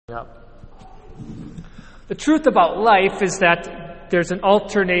The truth about life is that there's an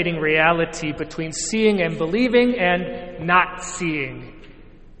alternating reality between seeing and believing and not seeing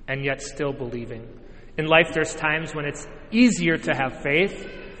and yet still believing. In life, there's times when it's easier to have faith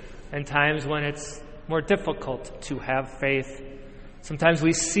and times when it's more difficult to have faith. Sometimes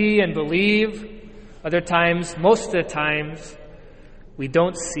we see and believe. Other times, most of the times, we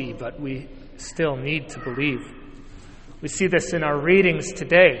don't see, but we still need to believe. We see this in our readings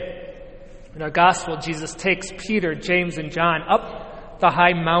today. In our gospel, Jesus takes Peter, James, and John up the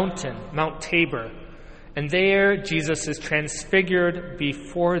high mountain, Mount Tabor, and there Jesus is transfigured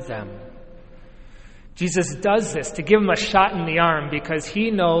before them. Jesus does this to give them a shot in the arm because he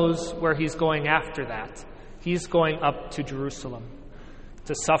knows where he's going after that. He's going up to Jerusalem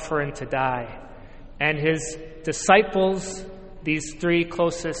to suffer and to die. And his disciples, these three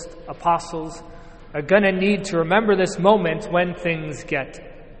closest apostles, are going to need to remember this moment when things get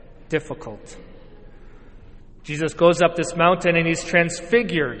difficult. Jesus goes up this mountain and he's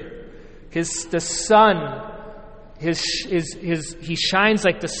transfigured. He shines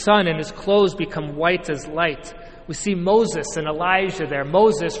like the sun and his clothes become white as light. We see Moses and Elijah there.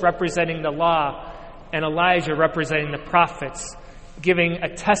 Moses representing the law and Elijah representing the prophets, giving a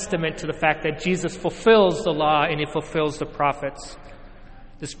testament to the fact that Jesus fulfills the law and he fulfills the prophets.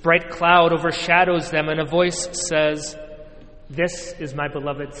 This bright cloud overshadows them and a voice says, "This is my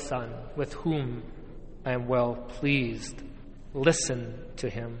beloved Son, with whom I am well pleased. Listen to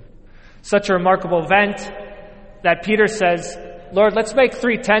him." Such a remarkable event that Peter says, "Lord, let's make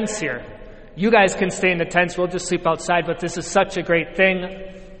 3 tents here. You guys can stay in the tents. We'll just sleep outside, but this is such a great thing.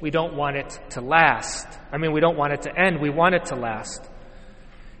 We don't want it to last. We don't want it to end. We want it to last."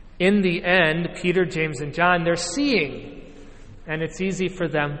 In the end, Peter, James, and John, they're seeing, and it's easy for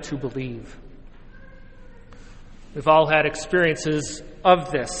them to believe. We've all had experiences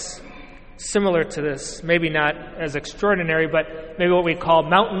of this, similar to this, maybe not as extraordinary, but maybe what we call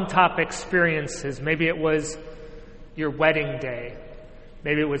mountaintop experiences. Maybe it was your wedding day.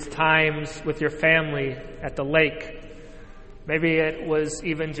 Maybe it was times with your family at the lake. Maybe it was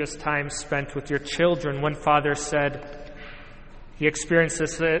even just time spent with your children. One father said he experienced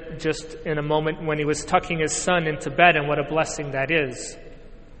this just in a moment when he was tucking his son into bed, and what a blessing that is.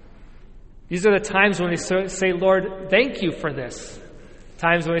 These are the times when we say, "Lord, thank you for this."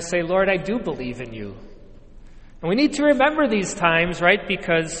 Times when we say, "Lord, I do believe in you." And we need to remember these times, right?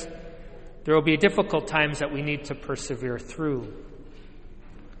 Because there will be difficult times that we need to persevere through.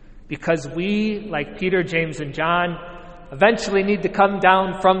 Because we, like Peter, James, and John, eventually need to come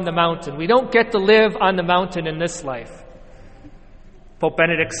down from the mountain. We don't get to live on the mountain in this life. Pope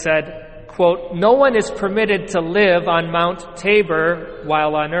Benedict said, quote, "No one is permitted to live on Mount Tabor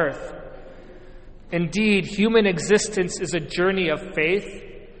while on earth. Indeed, human existence is a journey of faith,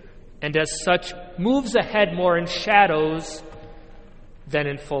 and as such moves ahead more in shadows than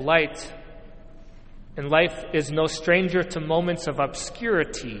in full light. And life is no stranger to moments of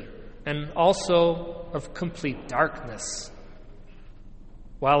obscurity and also of complete darkness.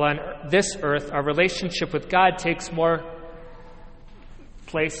 While on this earth, our relationship with God takes more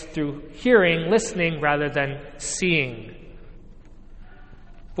place through hearing, listening, rather than seeing."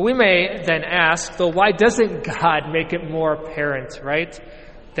 But we may then ask, though, why doesn't God make it more apparent, right,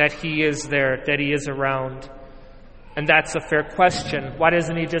 that he is there, that he is around? And that's a fair question. Why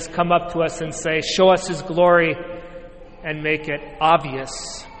doesn't he just come up to us and say, "Show us his glory," and make it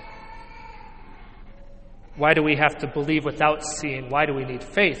obvious? Why do we have to believe without seeing? Why do we need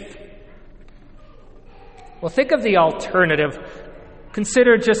faith? Well, think of the alternative.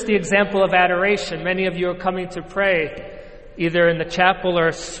 Consider just the example of adoration. Many of you are coming to pray either in the chapel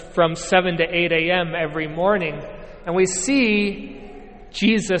or from 7 to 8 a.m. every morning, and we see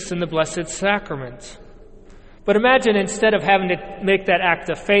Jesus in the Blessed Sacrament. But imagine instead of having to make that act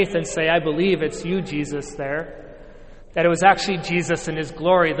of faith and say, "I believe it's you, Jesus," there, that it was actually Jesus in his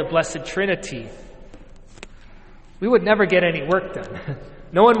glory, the Blessed Trinity. We would never get any work done.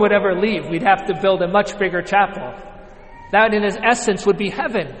 No one would ever leave. We'd have to build a much bigger chapel. That in its essence would be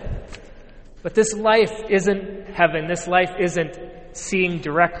heaven. But this life isn't heaven. This life isn't seeing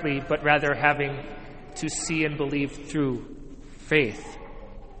directly, but rather having to see and believe through faith.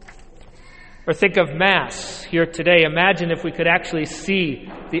 Or think of Mass here today. Imagine if we could actually see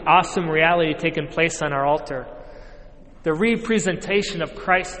the awesome reality taking place on our altar. The representation of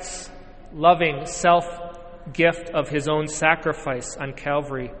Christ's loving self-gift of his own sacrifice on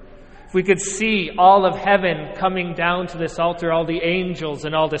Calvary. If we could see all of heaven coming down to this altar, all the angels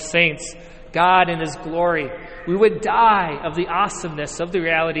and all the saints, God in his glory, we would die of the awesomeness of the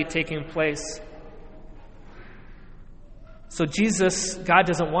reality taking place. So God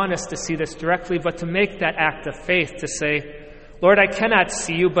doesn't want us to see this directly, but to make that act of faith, to say, Lord, I cannot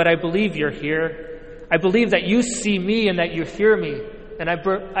see you, but I believe you're here. I believe that you see me and that you hear me. And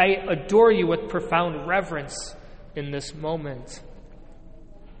I adore you with profound reverence in this moment.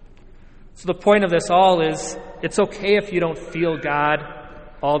 So the point of this all is, it's okay if you don't feel God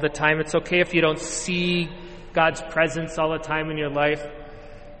all the time. It's okay if you don't see God's presence all the time in your life.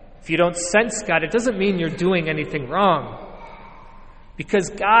 If you don't sense God, it doesn't mean you're doing anything wrong. Because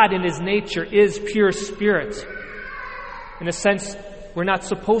God in his nature is pure spirit. In a sense, we're not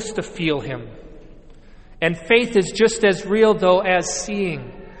supposed to feel him. And faith is just as real, though, as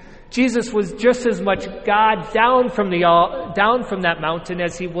seeing. Jesus was just as much God down from that mountain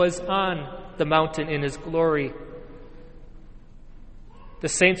as he was on the mountain in his glory. The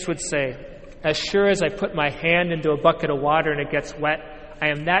saints would say, as sure as I put my hand into a bucket of water and it gets wet, I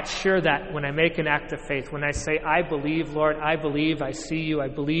am that sure that when I make an act of faith, when I say, I believe, Lord, I believe, I see you, I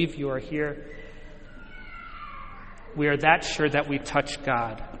believe you are here, we are that sure that we touch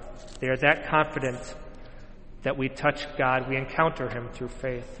God. They are that confident that we touch God, we encounter him through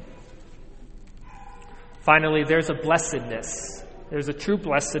faith. Finally, there's a blessedness. There's a true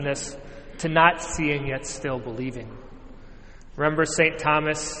blessedness to not seeing yet still believing. Remember St.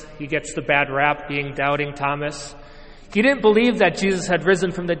 Thomas? He gets the bad rap being doubting Thomas. He didn't believe that Jesus had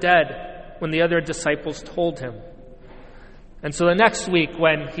risen from the dead when the other disciples told him. And so the next week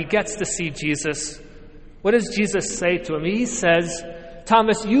when he gets to see Jesus, what does Jesus say to him? He says,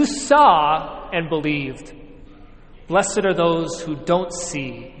 Thomas, you saw and believed. Blessed are those who don't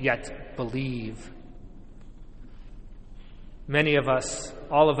see yet believe. Many of us,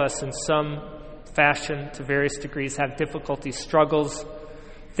 all of us in some fashion to various degrees, have difficulties, struggles,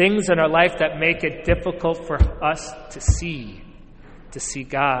 things in our life that make it difficult for us to see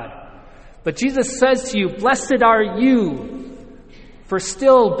God. But Jesus says to you, blessed are you for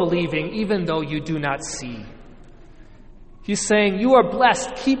still believing even though you do not see. He's saying, you are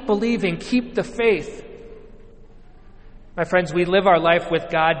blessed, keep believing, keep the faith. My friends, we live our life with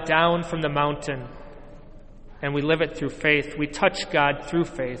God down from the mountain, and we live it through faith. We touch God through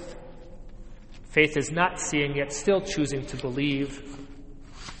faith. Faith is not seeing, yet still choosing to believe.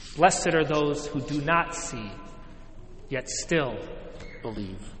 Blessed are those who do not see, yet still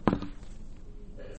believe.